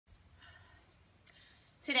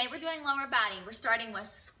Today we're doing lower body. We're starting with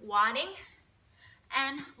squatting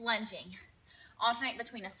and lunging. Alternate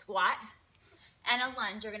between a squat and a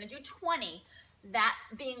lunge. You're gonna do 20, that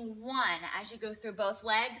being 1 as you go through both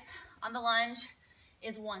legs on the lunge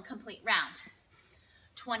is 1 complete round.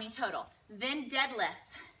 20 total. Then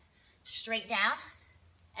deadlifts, straight down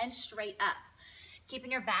and straight up.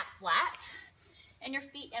 Keeping your back flat and your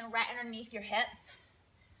feet in right underneath your hips,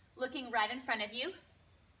 looking right in front of you.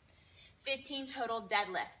 15 total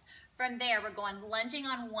deadlifts. From there, we're going lunging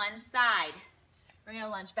on one side. We're gonna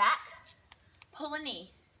lunge back, pull a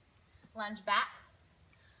knee, lunge back,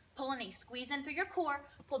 pull a knee. Squeeze in through your core,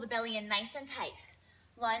 pull the belly in nice and tight.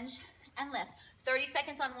 Lunge and lift. 30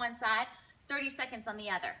 seconds on one side, 30 seconds on the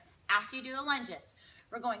other. After you do the lunges,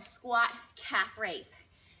 we're going squat, calf raise.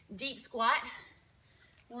 Deep squat,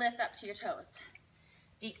 lift up to your toes.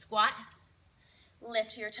 Deep squat,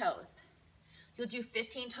 lift to your toes. You'll do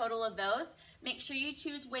 15 total of those. Make sure you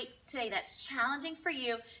choose weight today that's challenging for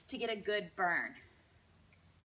you to get a good burn.